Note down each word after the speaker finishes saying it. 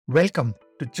Welcome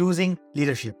to Choosing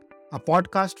Leadership, a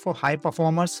podcast for high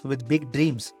performers with big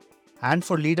dreams and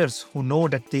for leaders who know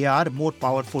that they are more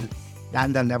powerful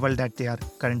than the level that they are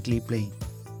currently playing.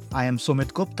 I am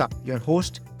Sumit Gupta, your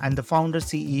host and the founder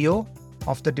CEO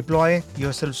of the Deploy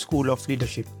Yourself School of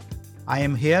Leadership. I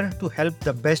am here to help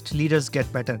the best leaders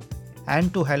get better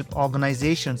and to help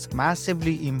organizations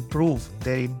massively improve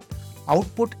their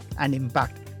output and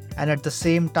impact, and at the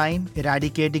same time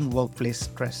eradicating workplace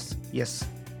stress. Yes,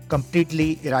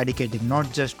 completely eradicating,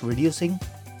 not just reducing,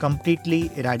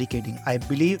 completely eradicating. I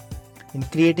believe in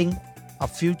creating a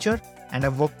future and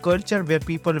a work culture where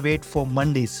people wait for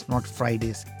Mondays, not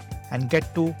Fridays, and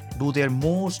get to do their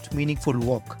most meaningful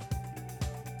work.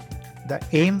 The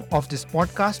aim of this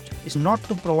podcast is not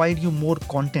to provide you more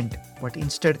content, but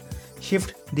instead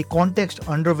shift the context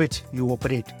under which you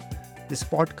operate. This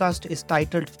podcast is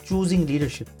titled Choosing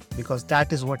Leadership because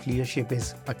that is what leadership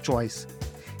is, a choice.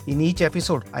 In each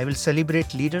episode, I will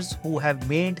celebrate leaders who have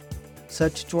made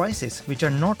such choices, which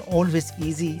are not always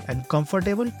easy and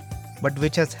comfortable, but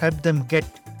which has helped them get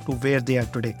to where they are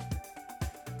today.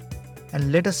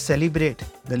 And let us celebrate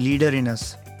the leader in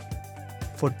us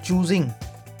for choosing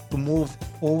to move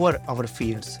over our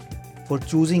fears, for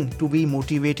choosing to be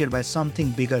motivated by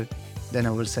something bigger than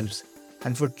ourselves,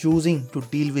 and for choosing to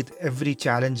deal with every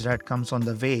challenge that comes on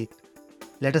the way.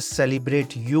 Let us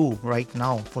celebrate you right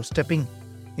now for stepping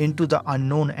into the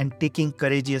unknown and taking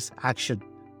courageous action,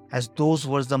 as those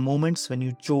were the moments when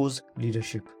you chose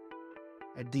leadership.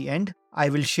 At the end, I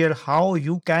will share how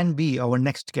you can be our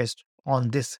next guest on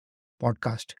this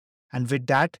podcast. And with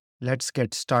that, let's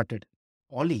get started.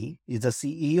 Ollie is the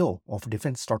CEO of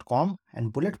Defense.com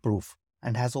and Bulletproof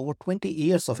and has over 20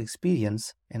 years of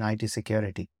experience in IT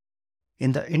security.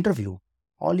 In the interview,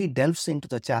 Ollie delves into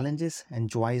the challenges and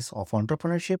joys of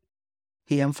entrepreneurship.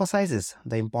 He emphasizes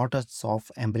the importance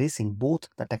of embracing both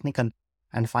the technical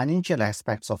and financial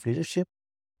aspects of leadership.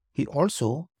 He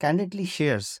also candidly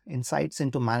shares insights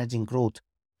into managing growth,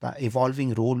 the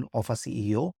evolving role of a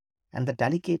CEO, and the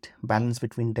delicate balance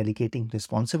between delegating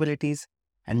responsibilities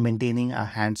and maintaining a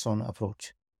hands-on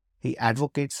approach. He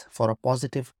advocates for a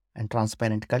positive and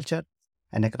transparent culture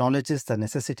and acknowledges the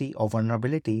necessity of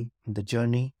vulnerability in the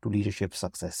journey to leadership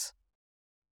success.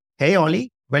 Hey,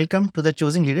 Ollie, welcome to the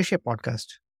Choosing Leadership podcast.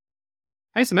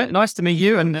 Hey, Sumit. Nice to meet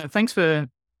you, and thanks for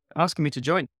asking me to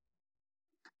join.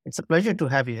 It's a pleasure to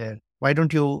have you here. Why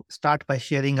don't you start by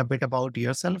sharing a bit about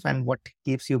yourself and what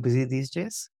keeps you busy these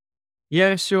days?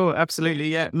 Yeah, sure. Absolutely.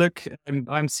 Yeah. Look,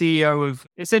 I'm CEO of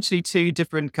essentially two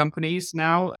different companies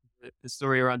now. The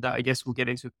story around that, I guess we'll get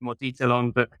into more detail on,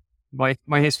 but my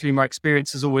history, my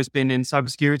experience has always been in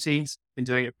cybersecurity. Been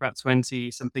doing it for about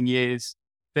 20 something years,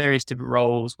 various different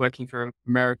roles, working for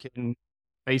American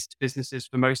based businesses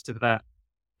for most of that.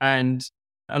 And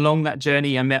along that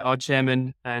journey, I met our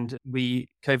chairman and we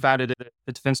co-founded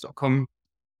the Defense.com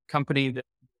company that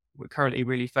we're currently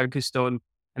really focused on.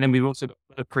 And then we've also got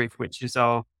Bulletproof, which is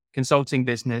our consulting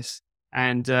business.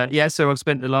 And so I've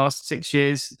spent the last 6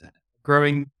 years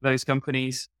growing those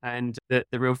companies, and the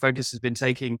real focus has been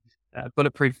taking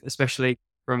Bulletproof, especially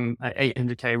from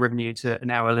 800K revenue to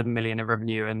now 11 million of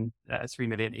revenue and 3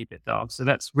 million EBITDA. So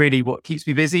that's really what keeps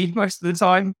me busy most of the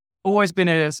time. Always been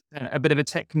a bit of a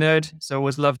tech nerd, so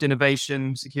always loved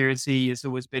innovation. Security has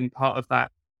always been part of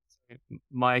that.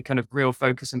 My kind of real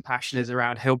focus and passion is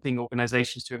around helping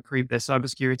organizations to improve their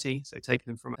cybersecurity. So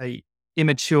taking them from a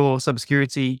immature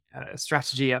cybersecurity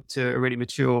strategy up to a really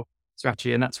mature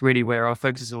strategy. And that's really where our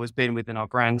focus has always been within our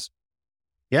brands.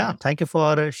 Yeah, thank you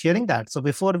for sharing that. So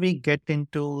before we get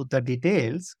into the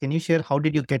details, can you share how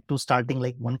did you get to starting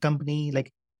like one company?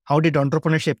 Like how did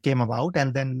entrepreneurship came about?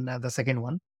 And then the second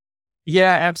one?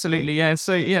 Yeah, absolutely. Yeah.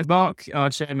 So Mark, our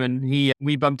chairman,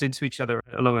 we bumped into each other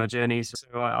along our journeys.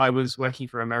 So I was working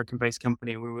for an American-based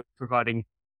company. We were providing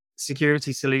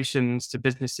security solutions to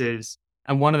businesses,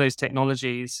 and one of those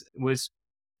technologies was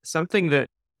something that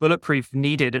Bulletproof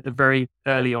needed at the very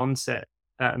early onset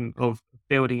of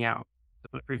building out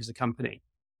Bulletproof as a company.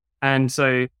 And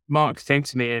so Mark came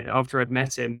to me after I'd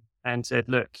met him and said,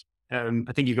 "Look, I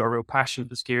think you've got a real passion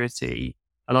for security.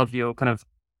 I love your kind of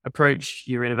approach,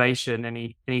 your innovation." And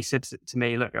he said to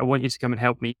me, "Look, I want you to come and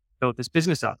help me build this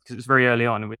business up," because it was very early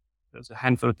on. There was a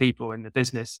handful of people in the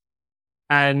business.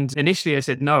 And initially I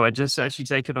said, no, I just actually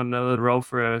taken on another role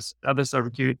for another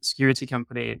cybersecurity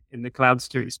company in the cloud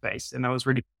security space. And I was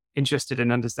really interested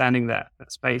in understanding that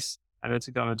space. And I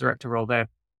took on a director role there.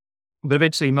 But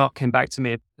eventually Mark came back to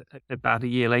me about a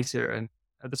year later. And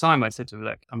at the time I said to him,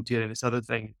 "Look, I'm doing this other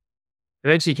thing."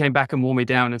 Eventually he came back and wore me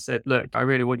down and said, "Look, I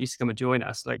really want you to come and join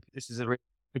us. Like, this is a really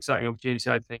exciting opportunity,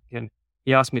 I think." And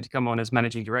he asked me to come on as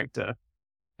managing director.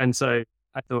 And so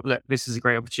I thought, look, this is a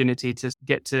great opportunity to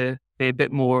get to be a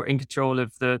bit more in control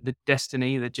of the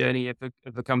destiny, the journey of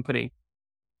the company.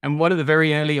 And one of the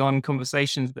very early on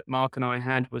conversations that Mark and I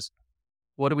had was,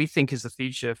 what do we think is the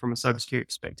future from a cybersecurity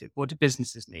perspective? What do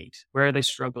businesses need? Where are they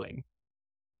struggling?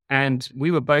 And we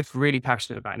were both really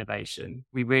passionate about innovation.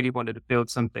 We really wanted to build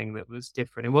something that was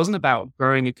different. It wasn't about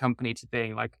growing a company to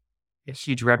being like a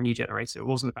huge revenue generator. It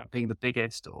wasn't about being the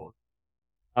biggest or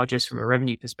just from a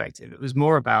revenue perspective. It was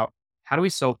more about, how do we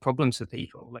solve problems for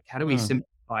people? Like, how do we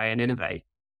simplify and innovate?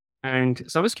 And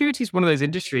cybersecurity is one of those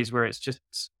industries where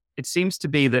it seems to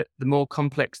be that the more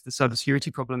complex the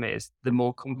cybersecurity problem is, the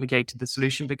more complicated the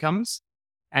solution becomes.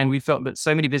 And we felt that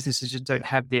so many businesses just don't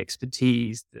have the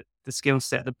expertise, the skill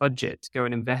set, the budget to go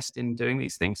and invest in doing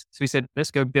these things. So we said,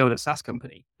 let's go build a SaaS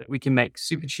company that we can make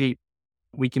super cheap.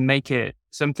 We can make it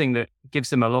something that gives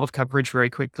them a lot of coverage very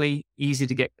quickly, easy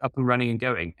to get up and running and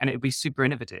going. And it'll be super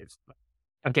innovative.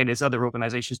 Again, there's other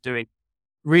organizations doing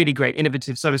really great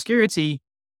innovative cybersecurity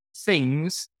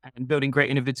things and building great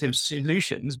innovative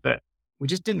solutions, but we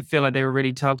just didn't feel like they were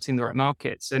really targeting the right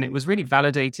markets. And it was really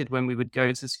validated when we would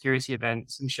go to security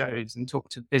events and shows and talk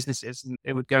to businesses, and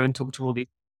it would go and talk to all the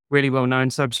really well-known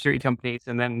cybersecurity companies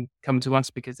and then come to us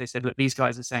because they said, look, these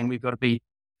guys are saying we've got to be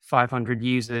 500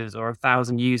 users or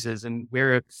 1,000 users and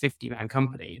we're a 50-man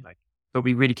company. But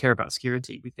we really care about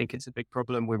security. We think it's a big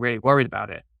problem. We're really worried about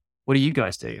it. What do you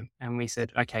guys do? And we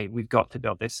said, okay, we've got to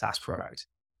build this SaaS product.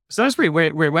 So that's really where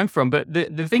it went from. But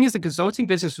the thing is, the consulting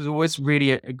business was always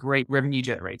really a great revenue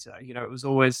generator. You know, it was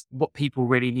always what people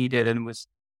really needed. And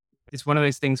it's one of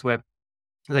those things where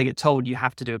they get told you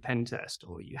have to do a pen test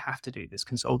or you have to do this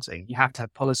consulting, you have to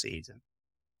have policies.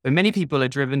 But many people are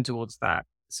driven towards that.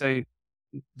 So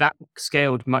that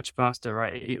scaled much faster,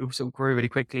 right? It sort of grew really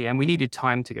quickly and we needed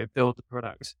time to go build the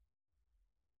product.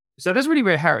 So that's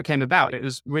really how it came about. It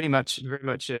was really very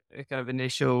much a kind of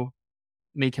initial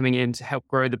me coming in to help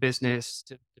grow the business,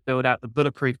 to build out the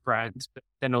Bulletproof brand. But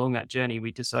then along that journey,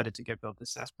 we decided to go build the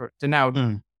SaaS product. And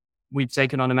now we've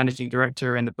taken on a managing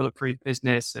director in the Bulletproof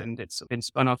business and it's been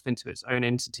spun off into its own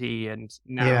entity. And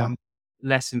now I'm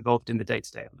less involved in the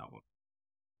day-to-day on that one.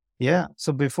 Yeah.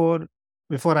 So before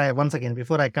I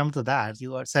come to that,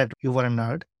 you said you were a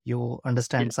nerd. You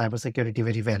understand cybersecurity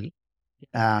very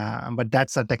well. But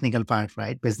that's a technical part,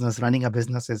 right? Running a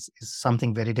business is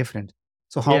something very different.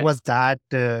 So how was that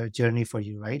journey for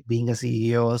you, right? Being a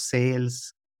CEO,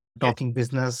 sales, talking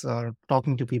business or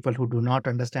talking to people who do not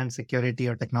understand security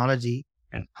or technology.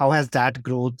 How has that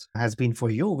growth has been for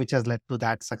you, which has led to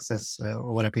that success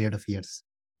over a period of years?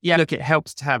 Yeah, look, it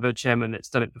helps to have a chairman that's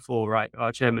done it before, right?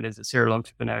 Our chairman is a serial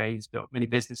entrepreneur. He's built many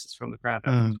businesses from the ground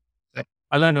up.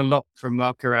 I learned a lot from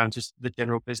Mark around just the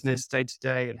general business day to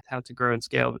day and how to grow and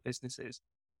scale the businesses.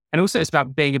 And also it's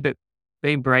about being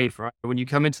brave, right? When you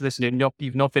come into this and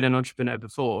you've not been an entrepreneur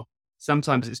before,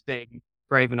 sometimes it's being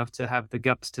brave enough to have the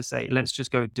guts to say, let's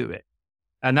just go do it.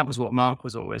 And that was what Mark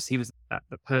was always. He was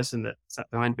the person that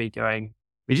sat behind me going,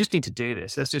 we just need to do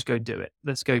this. Let's just go do it.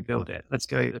 Let's go build it. Let's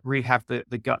go really have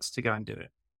the guts to go and do it.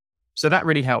 So that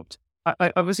really helped.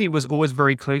 I obviously was always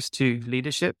very close to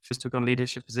leadership. Just took on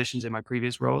leadership positions in my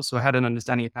previous roles. So I had an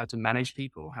understanding of how to manage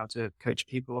people, how to coach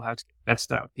people, how to get the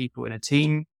best out of people in a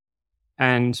team.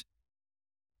 And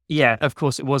yeah, of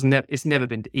course, it's never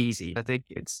been easy. I think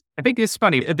it's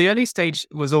funny. At the early stage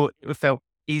it felt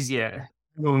easier.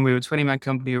 When we were a 20-man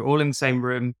company, we were all in the same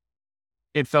room.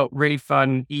 It felt really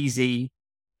fun, easy.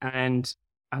 And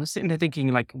I was sitting there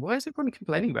thinking, like, why is everyone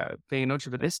complaining about being an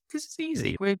entrepreneur? This is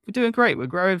easy. We're doing great. We're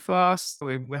growing fast.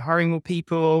 We're hiring more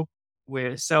people.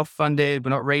 We're self-funded. We're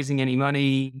not raising any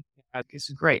money. This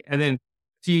is great. And then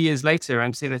a few years later,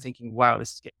 I'm sitting there thinking, wow,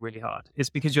 this is getting really hard. It's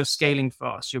because you're scaling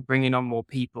fast. You're bringing on more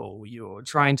people. You're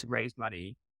trying to raise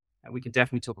money. And we can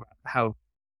definitely talk about how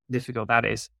difficult that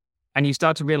is. And you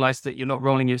start to realize that you're not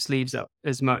rolling your sleeves up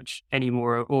as much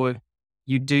anymore, or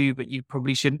you do, but you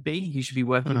probably shouldn't be. You should be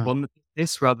working on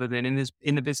this rather than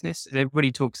in the business. And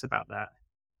everybody talks about that.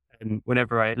 And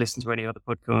whenever I listen to any other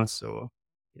podcasts or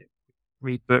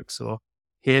read books or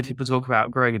hear people talk about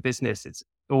growing a business, it's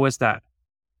always that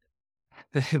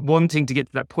wanting to get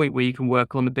to that point where you can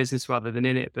work on the business rather than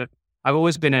in it. But I've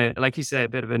always been like you say, a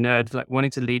bit of a nerd, like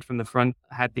wanting to lead from the front.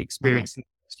 I had the experience in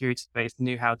the security space,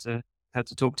 knew how to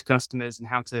talk to customers and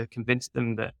how to convince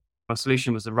them that our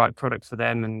solution was the right product for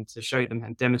them and to show them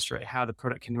and demonstrate how the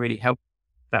product can really help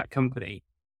that company.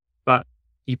 But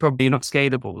you're not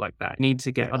scalable like that. You need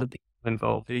to get other people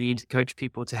involved. You need to coach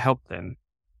people to help them.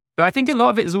 But I think a lot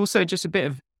of it is also just a bit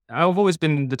of, I've always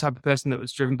been the type of person that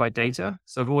was driven by data.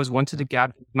 So I've always wanted to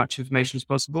gather as much information as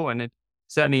possible. And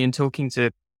certainly in talking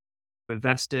to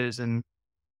investors and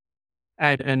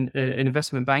and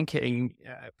investment banking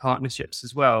partnerships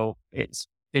as well, it's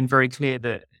been very clear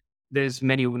that there's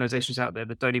many organizations out there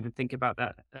that don't even think about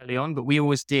that early on, but we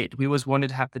always did. We always wanted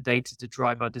to have the data to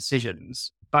drive our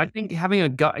decisions. But I think having a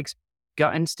gut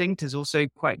instinct is also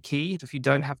quite key. If you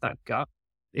don't have that gut,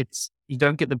 you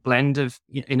don't get the blend of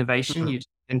innovation. You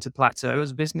tend to plateau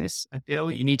as a business. I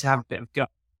feel you need to have a bit of gut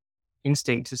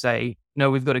instinct to say, no,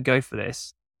 we've got to go for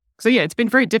this. So yeah, it's been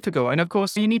very difficult. And of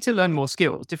course, you need to learn more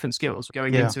skills, different skills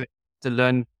going into it to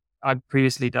learn. I've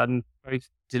previously done both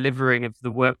delivering of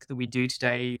the work that we do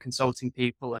today, consulting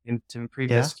people to improve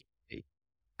their security.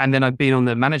 And then I've been on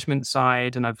the management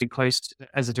side, and I've been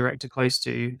as a director, close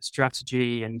to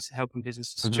strategy and helping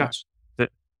businesses adjust.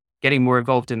 But getting more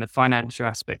involved in the financial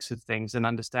aspects of things and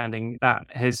understanding that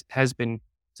has been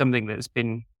something that's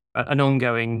been an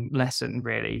ongoing lesson,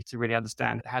 really, to really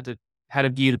understand how to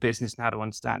view the business and how to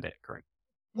understand it correctly.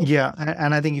 Yeah.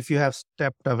 And I think if you have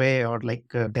stepped away or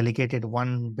delegated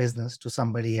one business to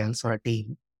somebody else or a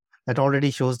team, that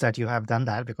already shows that you have done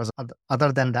that, because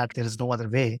other than that, there is no other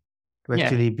way to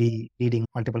actually be leading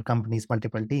multiple companies,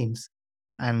 multiple teams,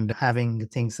 and having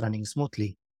things running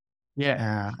smoothly.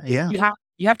 Yeah. Yeah.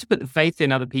 You have to put the faith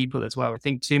in other people as well. I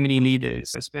think too many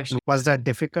leaders, especially. Was that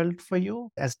difficult for you?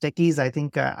 As techies, I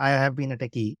think I have been a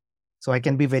techie, so I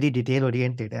can be very detail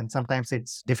oriented, and sometimes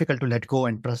it's difficult to let go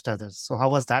and trust others. So how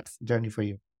was that journey for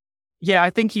you? Yeah,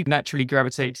 I think you naturally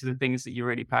gravitate to the things that you're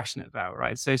really passionate about,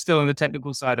 right? So still on the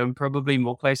technical side, I'm probably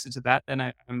more closer to that than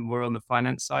I am more on the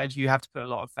finance side. You have to put a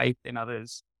lot of faith in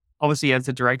others. Obviously, as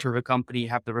the director of a company, you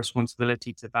have the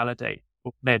responsibility to validate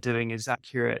what they're doing is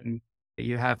accurate, and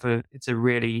it's a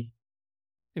really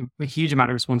a huge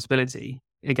amount of responsibility.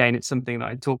 Again, it's something that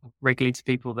I talk regularly to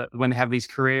people that when they have these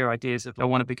career ideas of, I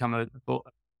want to become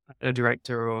a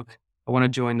director, or I want to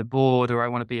join the board, or I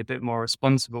want to be a bit more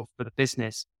responsible for the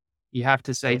business, you have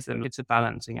to say to them, it's a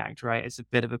balancing act, right? It's a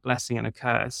bit of a blessing and a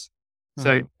curse.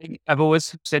 So I've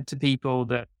always said to people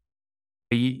that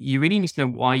you really need to know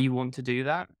why you want to do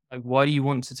that. Like, why do you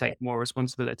want to take more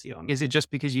responsibility on? Is it just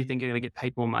because you think you're going to get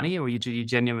paid more money, or do you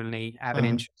genuinely have an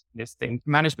interest in this thing?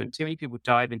 Management, too many people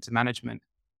dive into management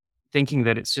thinking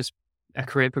that it's just a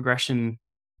career progression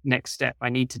next step. I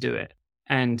need to do it.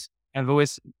 And I've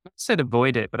always not said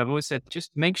avoid it, but I've always said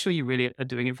just make sure you really are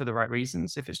doing it for the right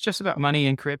reasons. If it's just about money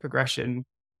and career progression,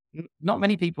 not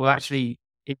many people actually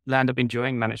land up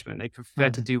enjoying management. They prefer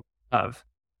to do love.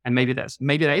 And maybe that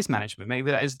is management.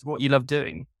 Maybe that is what you love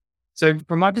doing. So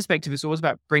from my perspective, it's always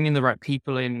about bringing the right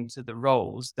people into the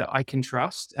roles that I can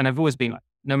trust. And I've always been like,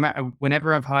 no matter,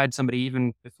 whenever I've hired somebody,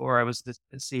 even before I was the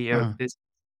CEO of business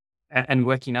and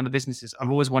working in other businesses, I've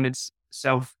always wanted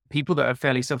people that are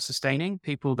fairly self-sustaining,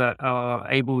 people that are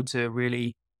able to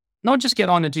really not just get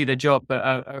on and do their job,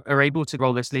 but are able to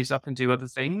roll their sleeves up and do other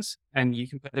things. And you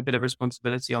can put a bit of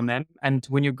responsibility on them. And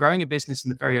when you're growing a business in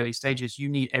the very early stages, you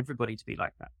need everybody to be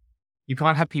like that. You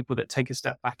can't have people that take a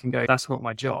step back and go, that's not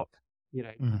my job.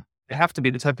 They have to be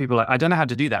the type of people like, I don't know how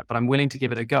to do that, but I'm willing to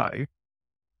give it a go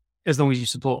as long as you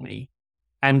support me.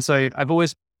 And so I've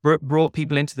always brought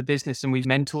people into the business, and we've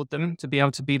mentored them to be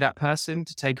able to be that person,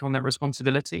 to take on that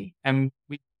responsibility. And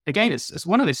again, it's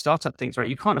one of those startup things, right?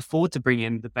 You can't afford to bring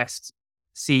in the best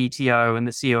CTO and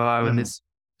the COO and this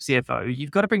CFO.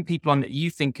 You've got to bring people on that you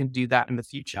think can do that in the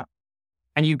future.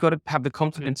 And you've got to have the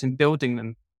confidence in building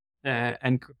them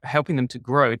and helping them to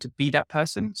grow to be that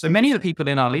person. So many of the people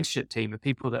in our leadership team are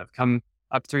people that have come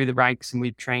up through the ranks, and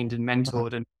we've trained and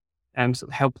mentored and sort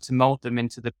of helped to mold them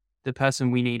into the person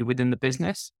we need within the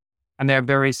business. And they're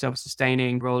very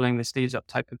self-sustaining, rolling the sleeves up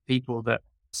type of people, that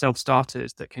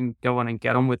self-starters that can go on and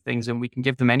get on with things, and we can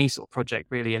give them any sort of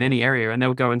project really in any area, and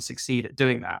they'll go and succeed at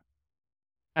doing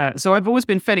that. So I've always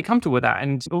been fairly comfortable with that.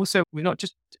 And also, we've not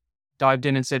just dived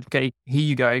in and said, okay, here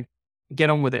you go, get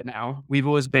on with it now. We've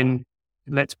always been,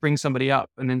 let's bring somebody up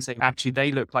and then say, actually,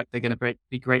 they look like they're going to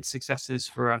be great successes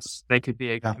for us. They could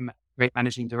be a great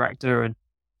managing director, and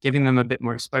giving them a bit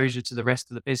more exposure to the rest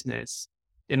of the business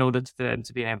in order for them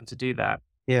to be able to do that.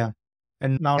 Yeah.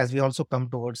 And now, as we also come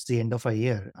towards the end of a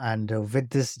year, and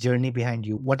with this journey behind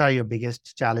you, what are your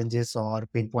biggest challenges or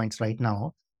pain points right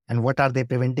now? And what are they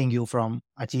preventing you from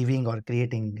achieving or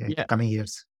creating in coming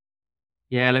years?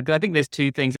 Yeah, look, I think there's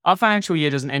two things. Our financial year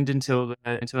doesn't end until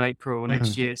April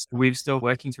next year. So we're still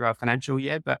working through our financial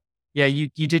year. But yeah, you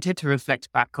did hit to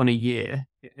reflect back on a year,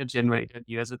 generally, don't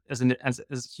you, as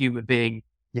a human being.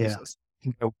 Yeah.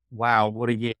 You go, wow, what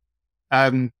a year.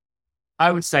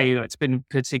 I would say it's been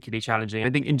particularly challenging. I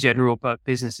think in general, but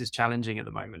business is challenging at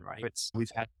the moment, right?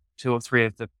 We've had 2 or 3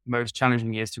 of the most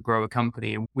challenging years to grow a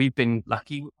company, and we've been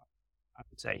lucky. I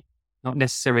would say not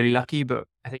necessarily lucky, but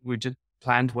I think we've just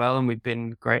planned well and we've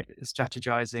been great at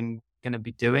strategizing, going to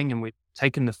be doing, and we've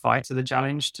taken the fight to the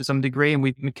challenge to some degree. And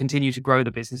we've continued to grow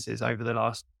the businesses over the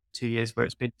last 2 years where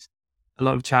it's been a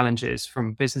lot of challenges from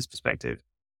a business perspective.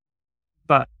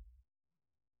 But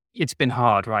it's been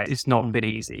hard, right? It's not been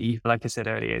easy. Like I said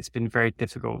earlier, it's been very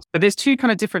difficult. But there's two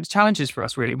kind of different challenges for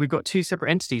us, really. We've got two separate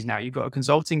entities now. You've got a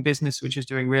consulting business, which is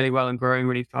doing really well and growing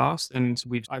really fast. And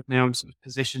I've now sort of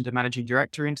positioned a managing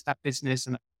director into that business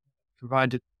and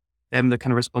provided them the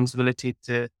kind of responsibility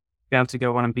to be able to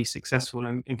go on and be successful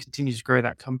and continue to grow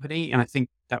that company. And I think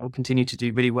that will continue to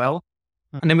do really well.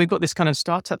 And then we've got this kind of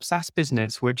startup SaaS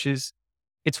business, which is,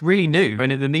 it's really new.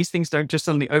 And then these things don't just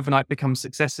suddenly overnight become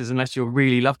successes unless you're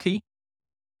really lucky.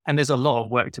 And there's a lot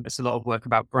of work to this, a lot of work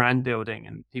about brand building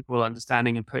and people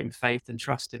understanding and putting faith and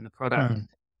trust in the product.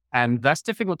 And that's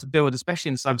difficult to build, especially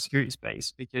in the cybersecurity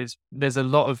space, because there's a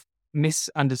lot of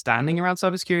misunderstanding around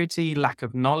cybersecurity, lack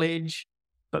of knowledge,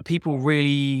 but people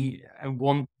really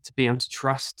want to be able to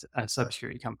trust a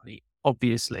cybersecurity company,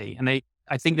 obviously. And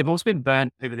I think they've also been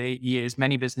burnt over the years,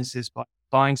 many businesses, by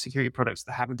buying security products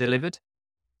that haven't delivered.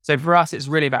 So for us, it's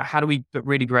really about how do we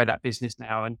really grow that business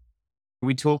now? And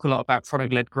we talk a lot about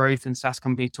product-led growth, and SaaS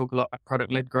companies talk a lot about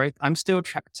product-led growth. I'm still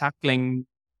tackling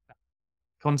that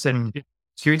concept in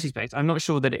security space. I'm not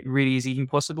sure that it really is even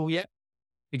possible yet,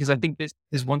 because I think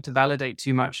businesses want to validate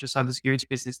too much a cybersecurity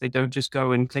business. They don't just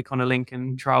go and click on a link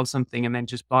and trial something and then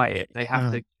just buy it. They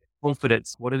have the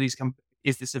confidence. What are these companies?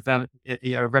 Is this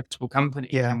a reputable company?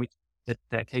 Yeah. And we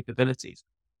their capabilities.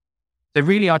 So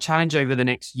really our challenge over the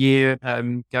next year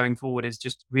going forward is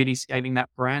just really scaling that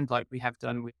brand like we have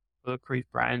done with Bulletproof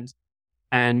brand,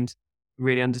 and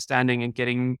really understanding and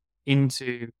getting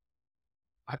into,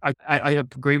 I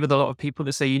agree with a lot of people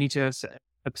that say you need to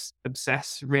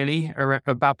obsess really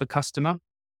about the customer.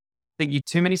 I think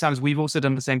too many times we've also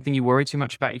done the same thing. You worry too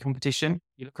much about your competition.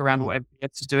 You look around what everybody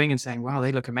else is doing and saying, wow,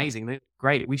 they look amazing. They look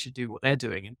great. We should do what they're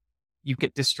doing. And you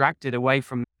get distracted away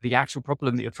from the actual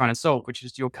problem that you're trying to solve, which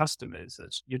is your customers.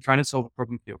 You're trying to solve a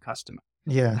problem for your customer.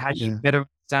 Yeah. How do you better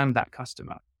understand that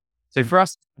customer? So for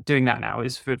us, doing that now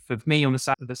is for me on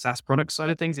the SaaS product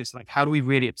side of things, it's like, how do we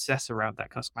really obsess around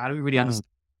that customer? How do we really understand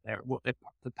what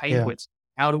the pain points?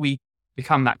 How do we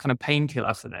become that kind of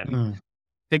painkiller for them?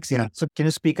 Fixing it. So can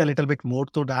you speak a little bit more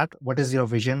to that? What is your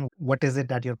vision? What is it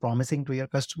that you're promising to your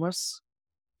customers?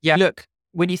 Yeah, look,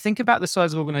 when you think about the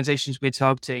size of organizations we're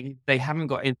targeting, they haven't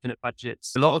got infinite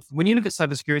budgets. When you look at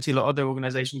cybersecurity, a lot of other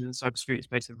organizations in the cybersecurity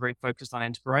space are very focused on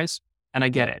enterprise. And I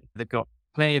get it. They've got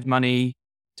plenty of money.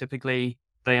 Typically,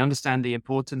 they understand the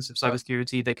importance of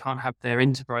cybersecurity. They can't have their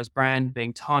enterprise brand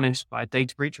being tarnished by a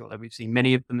data breach, although we've seen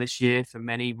many of them this year for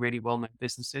many really well-known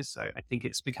businesses. So I think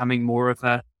it's becoming more of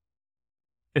a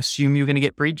assume you're going to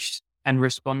get breached and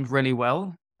respond really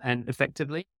well and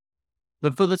effectively.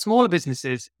 But for the smaller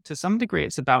businesses, to some degree,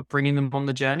 it's about bringing them on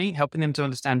the journey, helping them to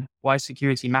understand why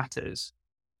security matters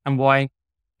and why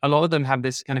a lot of them have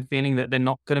this kind of feeling that they're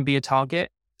not going to be a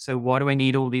target. So why do I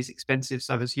need all these expensive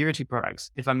cybersecurity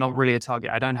products if I'm not really a target?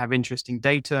 I don't have interesting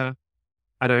data.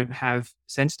 I don't have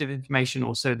sensitive information,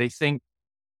 or so they think.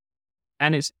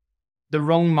 And it's the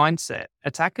wrong mindset.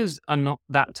 Attackers are not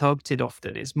that targeted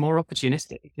often. It's more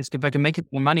opportunistic. It's if I can make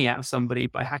more money out of somebody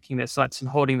by hacking their sites and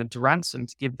holding them to ransom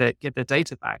to give their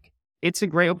data back, it's a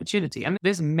great opportunity. And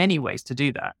there's many ways to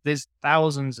do that. There's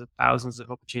thousands of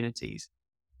opportunities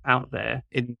out there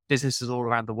in businesses all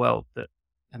around the world that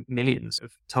and millions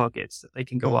of targets that they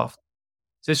can go after.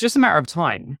 So it's just a matter of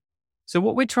time. So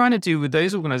what we're trying to do with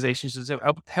those organizations is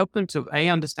help them to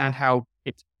understand how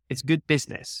it's good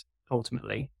business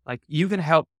ultimately. Like you can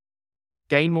help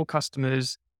gain more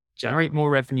customers, generate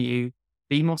more revenue,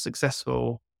 be more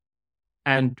successful,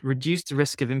 and reduce the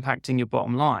risk of impacting your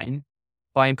bottom line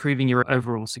by improving your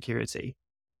overall security.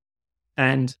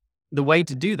 And the way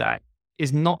to do that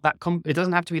is not that it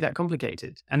doesn't have to be that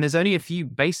complicated. And there's only a few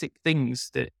basic things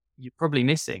that you're probably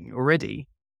missing already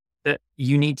that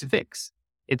you need to fix.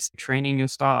 It's training your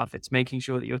staff. It's making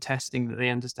sure that you're testing that they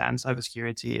understand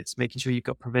cybersecurity. It's making sure you've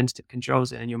got preventative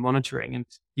controls and you're monitoring and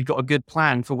you've got a good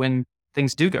plan for when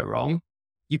things do go wrong.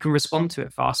 You can respond to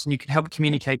it fast and you can help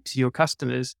communicate to your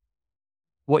customers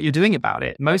what you're doing about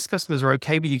it. Most customers are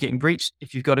okay with you getting breached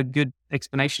if you've got a good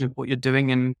explanation of what you're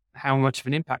doing and how much of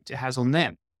an impact it has on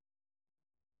them.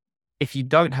 If you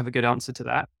don't have a good answer to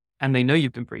that and they know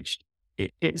you've been breached,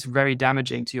 it's very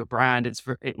damaging to your brand.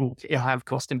 It'll have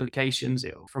cost implications.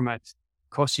 It'll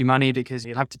cost you money because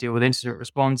you'll have to deal with incident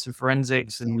response and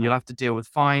forensics, and you'll have to deal with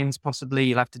fines. Possibly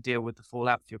you'll have to deal with the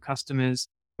fallout for your customers,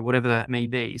 or whatever that may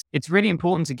be. It's really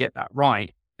important to get that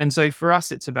right. And so for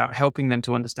us, it's about helping them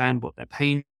to understand what their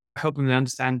pain, helping them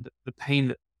understand the pain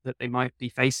that that they might be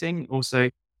facing. Also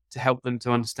to help them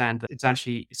to understand that it's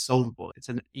actually solvable.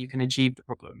 You can achieve the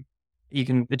problem. You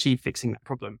can achieve fixing that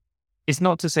problem. It's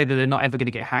not to say that they're not ever going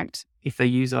to get hacked if they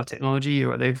use our technology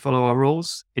or they follow our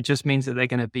rules. It just means that they're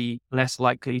going to be less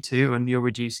likely to, and you're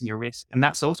reducing your risk. And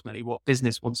that's ultimately what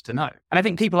business wants to know. And I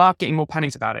think people are getting more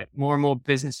panicked about it. More and more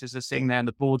businesses are sitting there and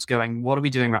the board's going, what are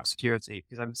we doing about security?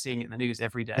 Because I'm seeing it in the news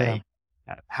every day.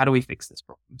 How do we fix this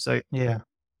problem? So we're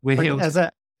But here. as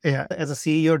a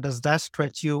CEO, does that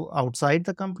stretch you outside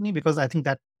the company? Because I think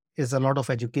that is a lot of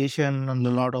education and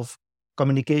a lot of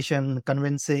communication,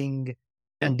 convincing,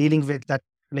 and dealing with that,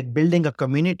 like building a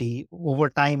community over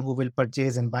time who will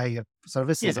purchase and buy your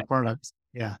services or products.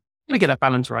 Yeah. To get that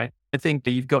balance right. I think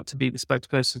that you've got to be the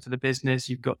spokesperson for the business.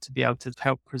 You've got to be able to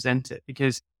help present it,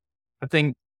 because I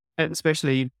think,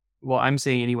 especially what I'm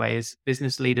seeing anyway, is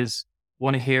business leaders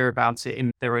want to hear about it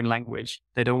in their own language.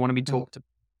 They don't want to be talked to.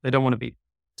 They don't want to be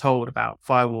told about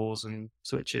firewalls and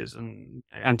switches and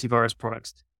antivirus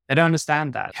products. They don't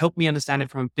understand that. Help me understand it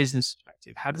from a business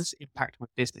perspective. How does it impact my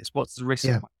business? What's the risk?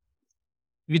 If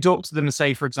you talk to them and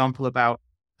say, for example, about,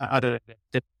 I don't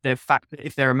know,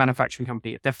 if they're a manufacturing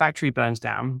company, if their factory burns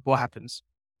down, what happens?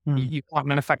 You can't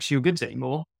manufacture your goods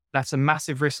anymore. That's a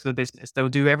massive risk for the business. They'll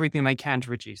do everything they can to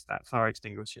reduce that. Fire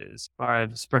extinguishers, fire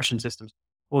suppression systems,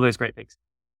 all those great things.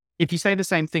 If you say the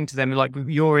same thing to them, like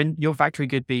your factory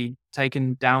could be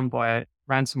taken down by a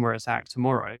ransomware attack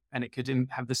tomorrow, and it could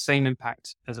have the same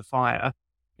impact as a fire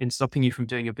in stopping you from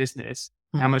doing your business.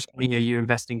 How much money are you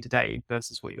investing today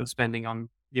versus what you're spending on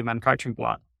your manufacturing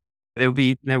plant? There'll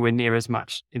be nowhere near as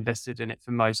much invested in it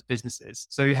for most businesses.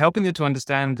 So helping them to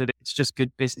understand that it's just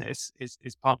good business is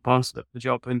part and parcel of the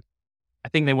job. And I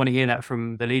think they want to hear that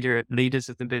from the leaders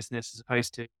of the business, as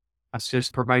opposed to us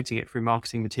just promoting it through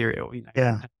marketing material.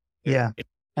 Yeah.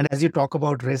 And as you talk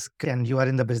about risk and you are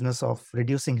in the business of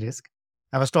reducing risk,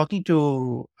 I was talking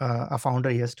to a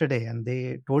founder yesterday, and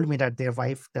they told me that their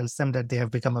wife tells them that they have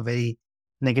become a very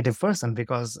negative person,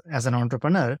 because as an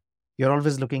entrepreneur, you're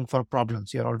always looking for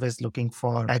problems. You're always looking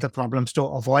for either problems to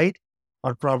avoid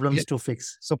or problems to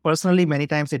fix. So personally, many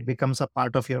times it becomes a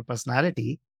part of your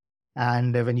personality.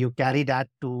 And when you carry that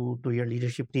to your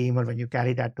leadership team, or when you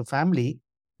carry that to family,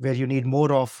 where you need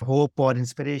more of hope or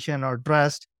inspiration or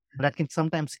trust, that can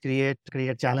sometimes create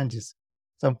challenges.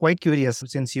 So I'm quite curious,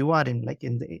 since you are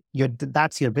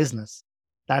that's your business,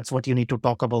 that's what you need to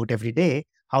talk about every day.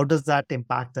 How does that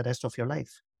impact the rest of your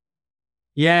life?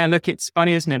 Yeah, look, it's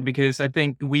funny, isn't it? Because I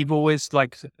think we've always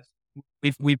when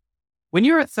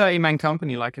you're a 30-man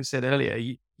company, like I said earlier,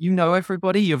 you know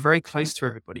everybody, you're very close to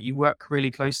everybody. You work really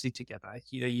closely together.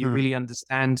 You really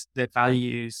understand their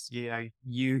values.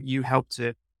 You help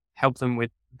them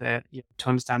with to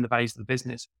understand the values of the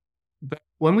business. But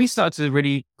when we start to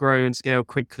really grow and scale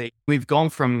quickly, we've gone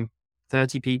from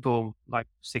 30 people like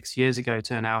 6 years ago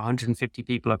to now 150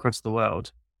 people across the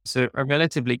world. So a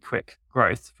relatively quick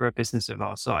growth for a business of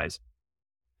our size.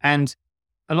 And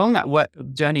along that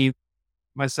journey,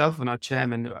 myself and our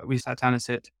chairman, we sat down and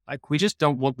said, we just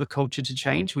don't want the culture to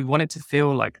change. We want it to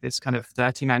feel like this kind of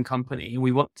 30-man company.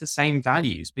 We want the same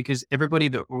values, because everybody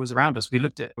that was around us, we'd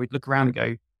look around and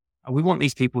go, we want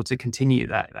these people to continue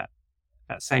that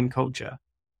same culture.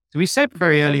 So we said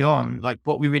very early on,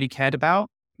 what we really cared about,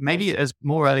 maybe as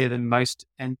more earlier than most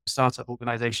startup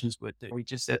organizations would do. We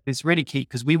just said, it's really key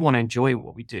because we want to enjoy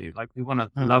what we do. We want to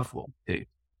love what we do.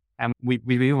 And we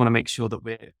really want to make sure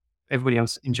that everybody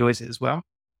else enjoys it as well.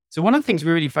 So one of the things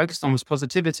we really focused on was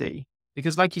positivity,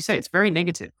 because like you say, it's very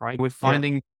negative, right? We're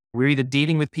finding we're either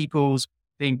dealing with people's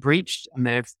being breached and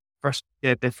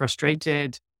they're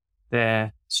frustrated,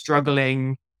 they're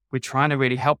struggling. We're trying to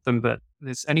really help them, but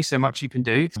there's only so much you can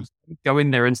do. Go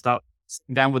in there and start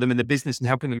sitting down with them in the business and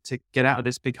helping them to get out of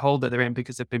this big hole that they're in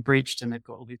because they've been breached and they've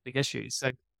got all these big issues.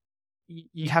 So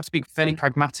you have to be fairly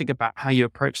pragmatic about how you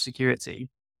approach security.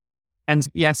 And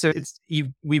so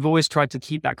we've always tried to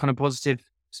keep that kind of positive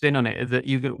spin on it, that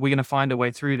we're going to find a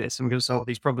way through this and we're going to solve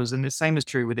these problems. And the same is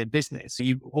true within business. So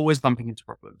you're always bumping into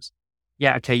problems.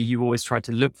 You always try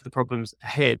to look for the problems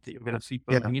ahead that you're going to keep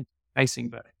bumping into, facing,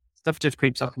 but stuff just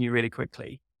creeps up on you really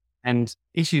quickly. And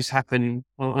issues happen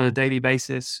on a daily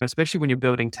basis, especially when you're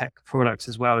building tech products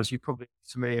as well, as you're probably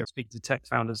familiar, speaking to tech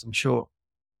founders, I'm sure.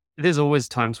 There's always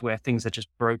times where things are just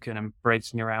broken and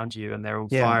breaking around you and they're on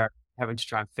fire, having to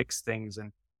try and fix things.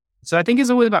 And so I think it's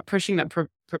always about pushing that,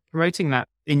 promoting that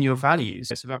in your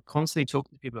values. It's about constantly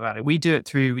talking to people about it. We do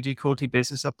quarterly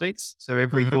business updates. So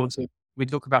every quarter, we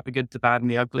talk about the good, the bad,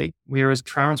 and the ugly. We are as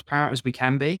transparent as we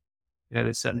can be.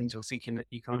 There's certain things you're thinking that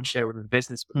you can't share with the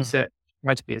business, but we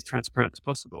try to be as transparent as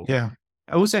possible. Yeah.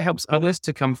 It also helps others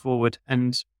to come forward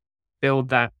and build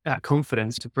that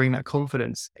confidence, to bring that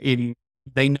confidence in.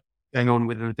 They know what's going on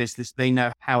within the business. They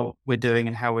know how we're doing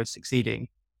and how we're succeeding.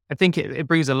 I think it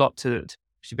brings a lot to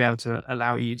be able to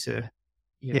allow you to,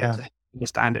 Yeah. to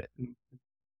understand it and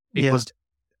be Yeah. positive.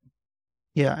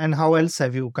 Yeah. And how else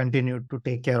have you continued to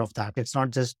take care of that? It's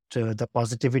not just the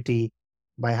positivity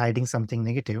by hiding something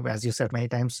negative. As you said many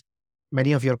times,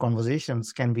 many of your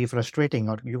conversations can be frustrating,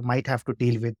 or you might have to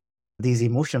deal with these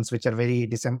emotions, which are very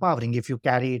disempowering if you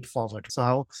carry it forward. So,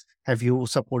 how have you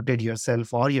supported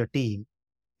yourself or your team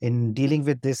in dealing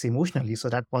with this emotionally so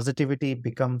that positivity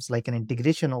becomes like an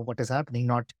integration of what is happening,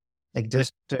 not like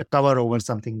just cover over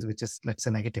something which is, let's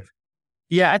say, negative?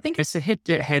 Yeah, I think it's to hit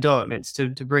it head on. It's to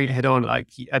bring it head on. Like,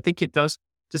 I think it does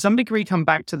to some degree come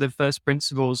back to the first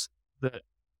principles, that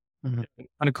Mhm.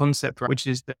 kind of concept, right, which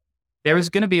is that there is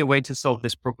going to be a way to solve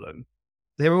this problem.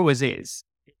 There always is.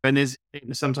 And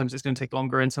sometimes it's going to take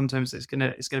longer, and sometimes it's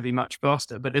going to be much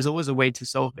faster, but there's always a way to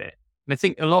solve it. And I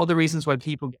think a lot of the reasons why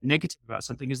people get negative about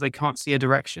something is they can't see a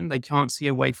direction, they can't see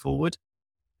a way forward,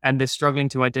 and they're struggling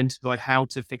to identify how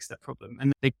to fix that problem.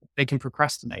 And they can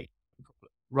procrastinate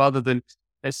rather than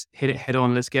let's hit it head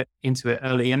on, let's get into it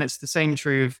early. And it's the same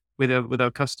true with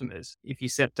our customers. If you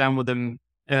sat down with them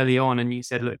early on and you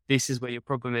said, look, this is where your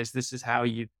problem is, this is how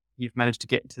you've managed to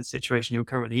get into the situation you're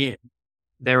currently in.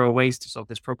 There are ways to solve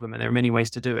this problem, and there are many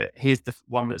ways to do it. Here's the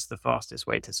one that's the fastest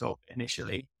way to solve it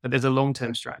initially. But there's a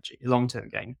long-term strategy, a long-term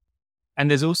game.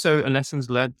 And there's also a lessons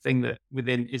learned thing that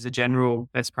within is a general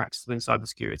best practice within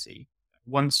cybersecurity.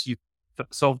 Once you've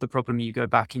solved the problem, you go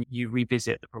back and you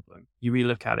revisit the problem. You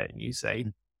relook at it and you say,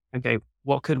 okay,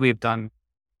 what could we have done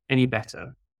any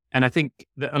better? And I think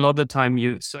that a lot of the time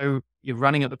you're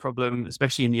running at the problem,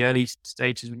 especially in the early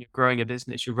stages when you're growing a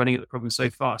business, you're running at the problem so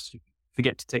fast, you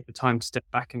forget to take the time to step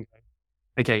back and go,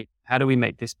 okay, how do we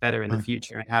make this better in the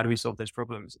future? And how do we solve those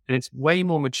problems? And it's way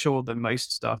more mature than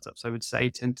most startups, I would say,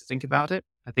 tend to think about it.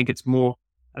 I think it's more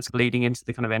that's leading into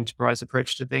the kind of enterprise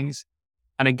approach to things.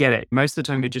 And I get it. Most of the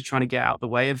time, you're just trying to get out of the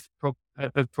way of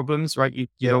problems, right? You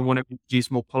don't want to introduce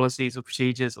more policies or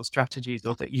procedures or strategies,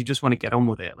 or that you just want to get on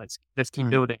with it. Let's keep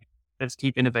building. Let's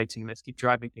keep innovating. Let's keep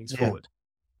driving things forward.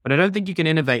 But I don't think you can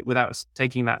innovate without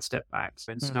taking that step back.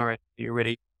 So in scenario, you're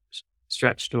really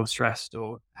stretched or stressed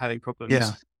or having problems.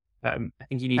 Yeah. I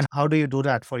think you need. And how do you do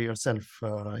that for yourself?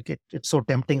 It's so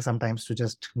tempting sometimes to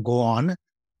just go on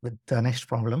with the next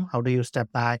problem. How do you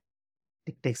step back,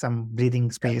 take some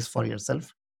breathing space for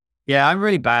yourself? Yeah, I'm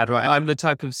really bad, right? I'm the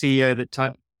type of CEO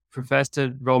that prefers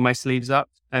to roll my sleeves up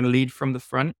and lead from the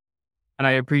front. And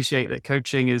I appreciate that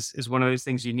coaching is one of those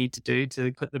things you need to do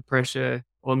to put the pressure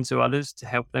onto others to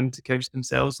help them to coach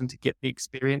themselves and to get the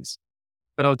experience.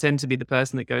 But I'll tend to be the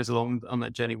person that goes along on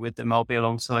that journey with them. I'll be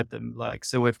alongside them. Like,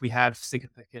 so if we have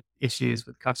significant issues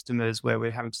with customers where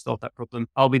we're having to solve that problem,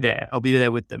 I'll be there. I'll be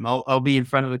there with them. I'll be in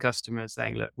front of the customer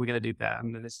saying, look, we're going to do that.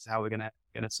 And this is how we're going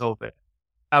to solve it.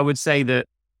 I would say that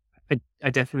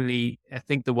I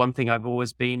think the one thing I've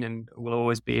always been and will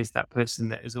always be is that person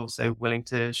that is also willing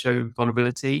to show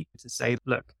vulnerability, to say,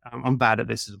 look, I'm bad at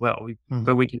this as well,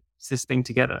 but we can do this thing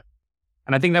together.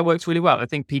 And I think that works really well. I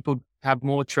think people have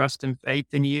more trust and faith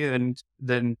in you and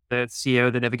than the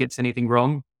CEO that never gets anything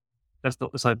wrong. That's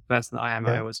not the type of person that I am.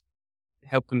 I always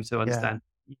help them to understand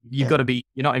you've got to be,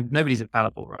 nobody's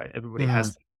infallible, right? Everybody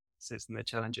has their and their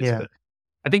challenges. But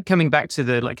I think coming back to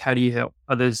the, like, how do you help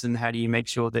others and how do you make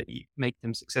sure that you make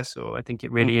them successful? I think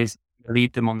it really is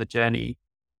lead them on the journey.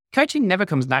 Coaching never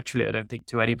comes naturally, I don't think,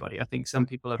 to anybody. I think some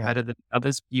people are better than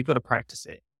others. You've got to practice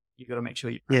it. You've got to make sure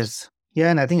you practice. Yes. Yeah.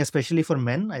 And I think especially for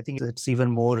men, I think it's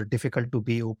even more difficult to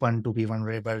be open, to be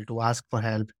vulnerable, to ask for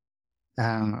help.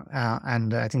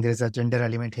 And I think there is a gender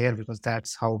element here because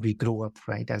that's how we grow up,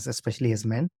 right? Especially as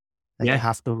men, like you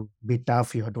have to be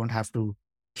tough. You don't have to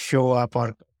show up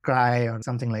or cry or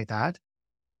something like that.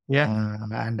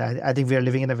 And I think we are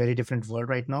living in a very different world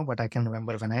right now. But I can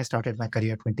remember when I started my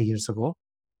career 20 years ago,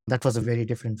 that was a very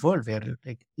different world where,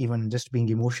 like, even just being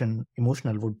emotional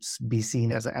would be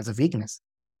seen as a weakness,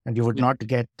 and you would not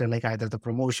get like either the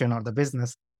promotion or the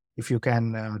business if you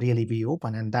can really be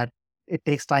open. And that it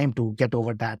takes time to get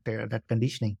over that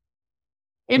conditioning.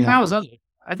 Empowers others.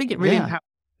 I think it really empowers.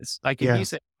 It's like if you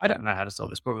say, I don't know how to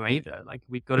solve this problem either. Like,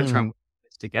 we've got to try and work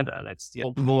this together. Let's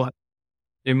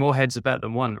more heads are better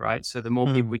than one, right? So the more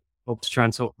people we help to try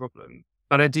and solve a problem.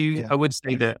 But I would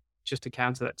say that just to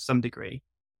counter that to some degree,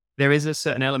 there is a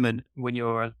certain element when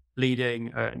you're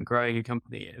leading and growing a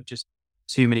company of just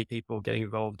too many people getting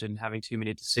involved and having too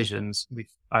many decisions.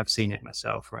 I've seen it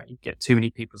myself, right? You get too many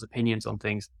people's opinions on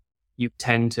things. You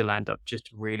tend to land up just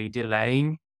really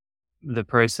delaying the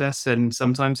process. And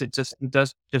sometimes it just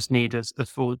does just need a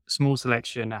small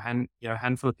selection, a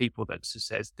handful of people that just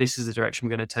says, this is the direction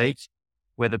we're going to take,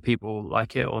 whether people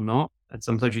like it or not. And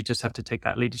sometimes you just have to take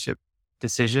that leadership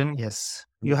decision. Yes.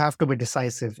 You have to be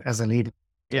decisive as a leader.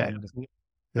 Yeah.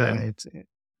 And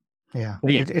yeah, Um,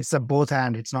 yeah. It's a both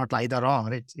hand. It's not either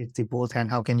or. It's the both hand.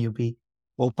 How can you be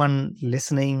open,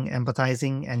 listening,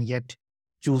 empathizing, and yet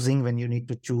choosing when you need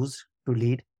to choose to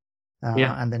lead,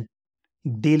 yeah. and then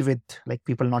deal with like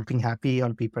people not being happy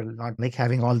or people not like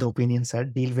having all the opinions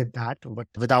said. Deal with that, but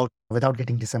without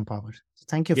getting disempowered. So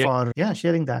thank you Yeah. for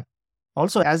sharing that.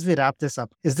 Also, as we wrap this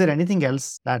up, is there anything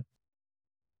else that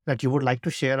you would like to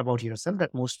share about yourself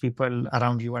that most people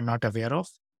around you are not aware of?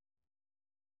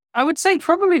 I would say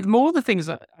probably more the things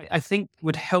that I think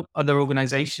would help other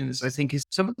organizations, I think, is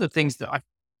some of the things that I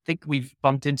think we've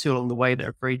bumped into along the way that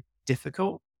are very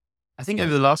difficult. I think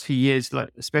over the last few years, like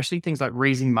especially things like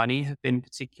raising money have been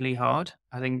particularly hard.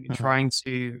 I think Mhm. trying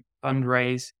to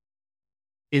fundraise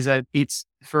it's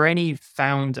for any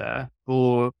founder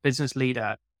or business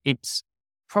leader, it's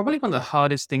probably one of the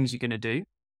hardest things you're going to do.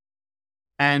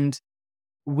 And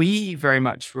we very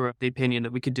much were of the opinion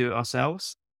that we could do it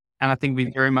ourselves. And I think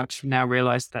we've very much now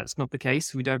realized that's not the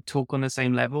case. We don't talk on the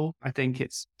same level. I think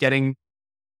it's getting,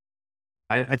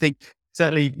 I think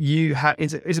certainly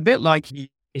it's a bit like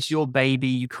it's your baby.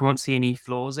 You can't see any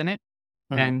flaws in it.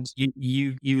 Mhm. And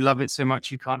you love it so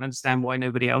much, you can't understand why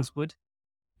nobody else would.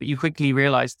 But you quickly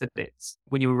realize that it's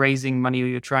when you're raising money or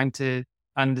you're trying to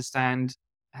understand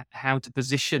how to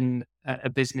position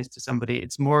a business to somebody,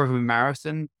 it's more of a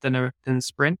marathon than a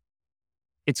sprint.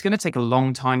 It's going to take a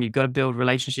long time. You've got to build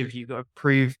relationships. You've got to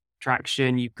prove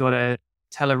traction. You've got to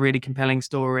tell a really compelling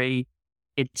story.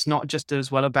 It's not just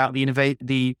as well about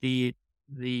the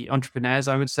entrepreneurs,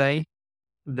 I would say,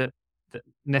 that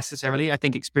necessarily. I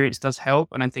think experience does help.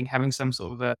 And I think having some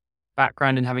sort of a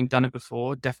background and having done it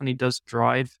before definitely does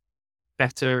drive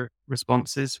better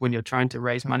responses when you're trying to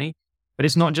raise money. But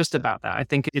it's not just about that. I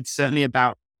think it's certainly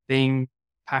about being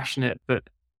passionate, but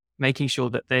making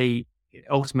sure that they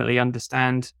ultimately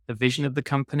understand the vision of the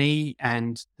company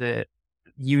and that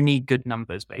you need good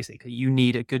numbers, basically. You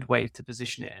need a good way to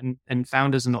position it. And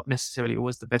founders are not necessarily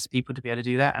always the best people to be able to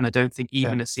do that. And I don't think Yeah.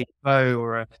 even a CFO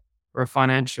or a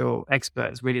financial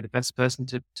expert is really the best person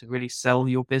to really sell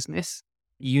your business.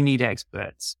 You need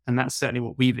experts. And that's certainly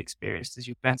what we've experienced is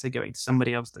you're better going to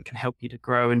somebody else that can help you to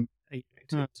grow and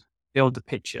to build the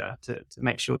picture to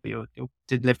make sure that you're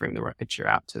delivering the right picture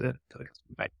out to the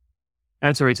customer base.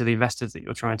 And sorry, to the investors that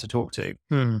you're trying to talk to.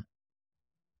 Mhm.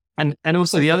 And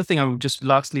also the other thing I would just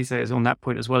lastly say is on that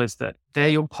point as well is that they're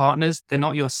your partners. They're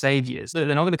not your saviors. They're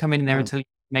not going to come in there and tell you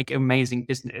make amazing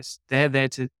business. They're there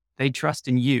they trust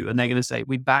in you and they're going to say,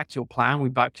 we backed your plan. We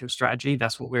backed your strategy.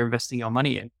 That's what we're investing our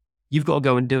money in. You've got to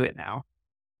go and do it now.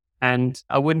 And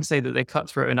I wouldn't say that they're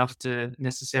cutthroat enough to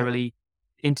necessarily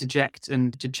interject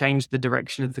and to change the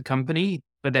direction of the company,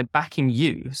 but they're backing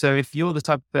you. So if you're the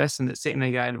type of person that's sitting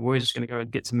there going, we're just going to go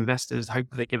and get some investors, hope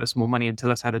they give us more money and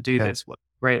tell us how to do this, what's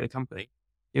great at the company,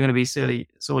 you're going to be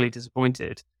sorely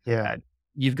disappointed. Yeah.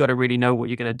 You've got to really know what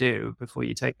you're going to do before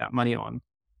you take that money on.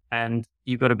 And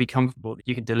you've got to be comfortable that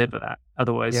you can deliver that.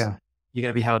 Otherwise, Yeah. you're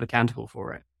going to be held accountable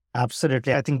for it.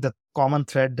 Absolutely. I think the common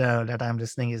thread that I'm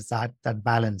listening is that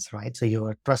balance, right? So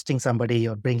you're trusting somebody,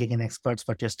 you're bringing in experts,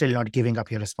 but you're still not giving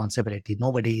up your responsibility.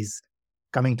 Nobody's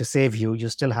coming to save you. You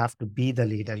still have to be the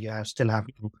leader. Still have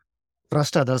to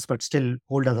trust others, but still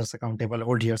hold others accountable,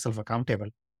 hold yourself accountable,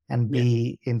 and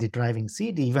be in the driving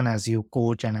seat, even as you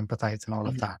coach and empathize and all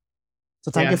of that.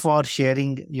 So thank you for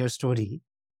sharing your story.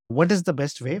 What is the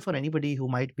best way for anybody who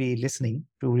might be listening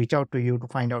to reach out to you to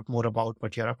find out more about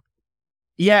what you're up to?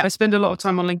 Yeah, I spend a lot of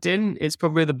time on LinkedIn. It's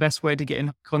probably the best way to get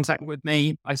in contact with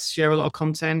me. I share a lot of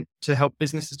content to help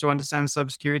businesses to understand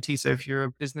cybersecurity. So if you're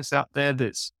a business out there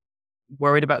that's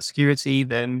worried about security,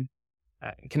 then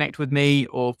connect with me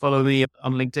or follow me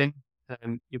on LinkedIn.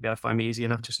 You'll be able to find me easy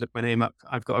enough. Just look my name up.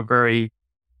 I've got a very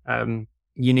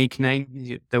unique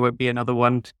name. There won't be another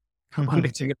one on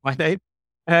LinkedIn with my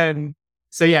name.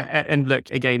 So yeah, and look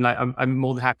again, like I'm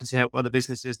more than happy to help other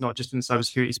businesses, not just in the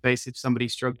cybersecurity space. If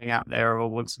somebody's struggling out there or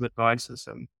wants some advice or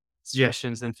some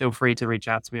suggestions, then feel free to reach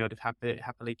out to me. I'd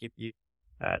happily give you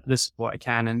the support I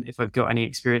can. And if I've got any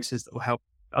experiences that will help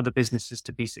other businesses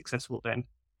to be successful, then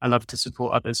I love to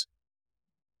support others.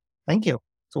 Thank you.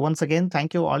 So once again,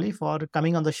 thank you, Ollie, for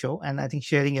coming on the show and I think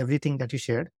sharing everything that you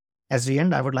shared. As we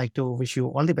end, I would like to wish you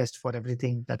all the best for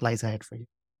everything that lies ahead for you.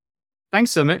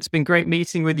 Thanks so much. It's been great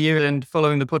meeting with you and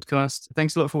following the podcast.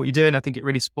 Thanks a lot for what you're doing. I think it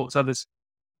really supports others.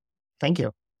 Thank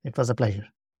you. It was a pleasure.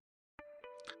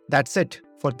 That's it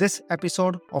for this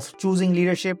episode of Choosing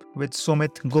Leadership with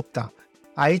Sumit Gupta.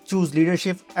 I choose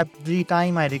leadership every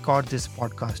time I record this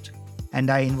podcast,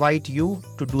 and I invite you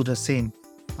to do the same.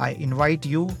 I invite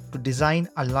you to design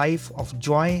a life of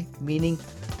joy, meaning,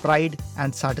 pride,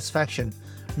 and satisfaction,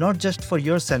 not just for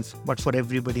yourself, but for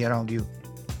everybody around you.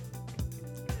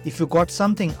 If you got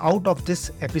something out of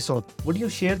this episode, would you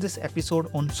share this episode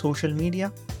on social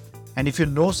media? And if you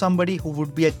know somebody who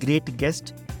would be a great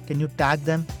guest, can you tag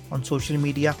them on social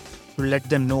media to let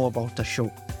them know about the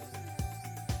show?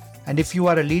 And if you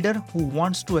are a leader who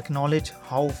wants to acknowledge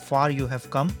how far you have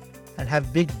come and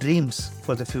have big dreams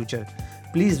for the future,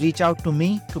 please reach out to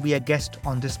me to be a guest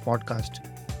on this podcast.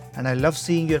 And I love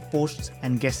seeing your posts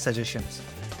and guest suggestions.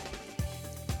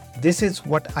 This is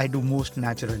what I do most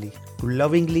naturally, to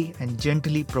lovingly and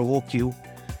gently provoke you,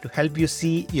 to help you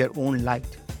see your own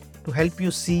light, to help you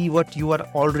see what you are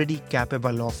already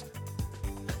capable of.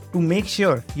 To make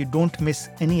sure you don't miss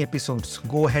any episodes,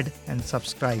 go ahead and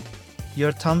subscribe.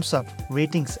 Your thumbs up,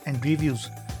 ratings and reviews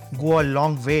go a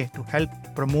long way to help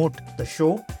promote the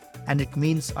show, and it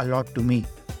means a lot to me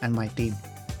and my team.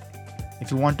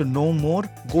 If you want to know more,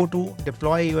 go to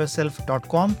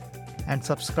deployyourself.com and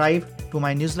subscribe to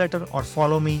my newsletter or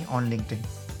follow me on LinkedIn.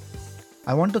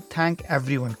 I want to thank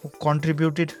everyone who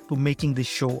contributed to making this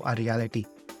show a reality.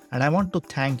 And I want to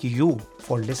thank you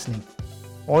for listening.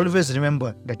 Always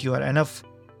remember that you are enough,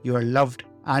 you are loved,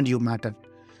 and you matter.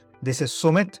 This is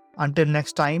Sumit. Until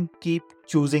next time, keep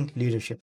choosing leadership.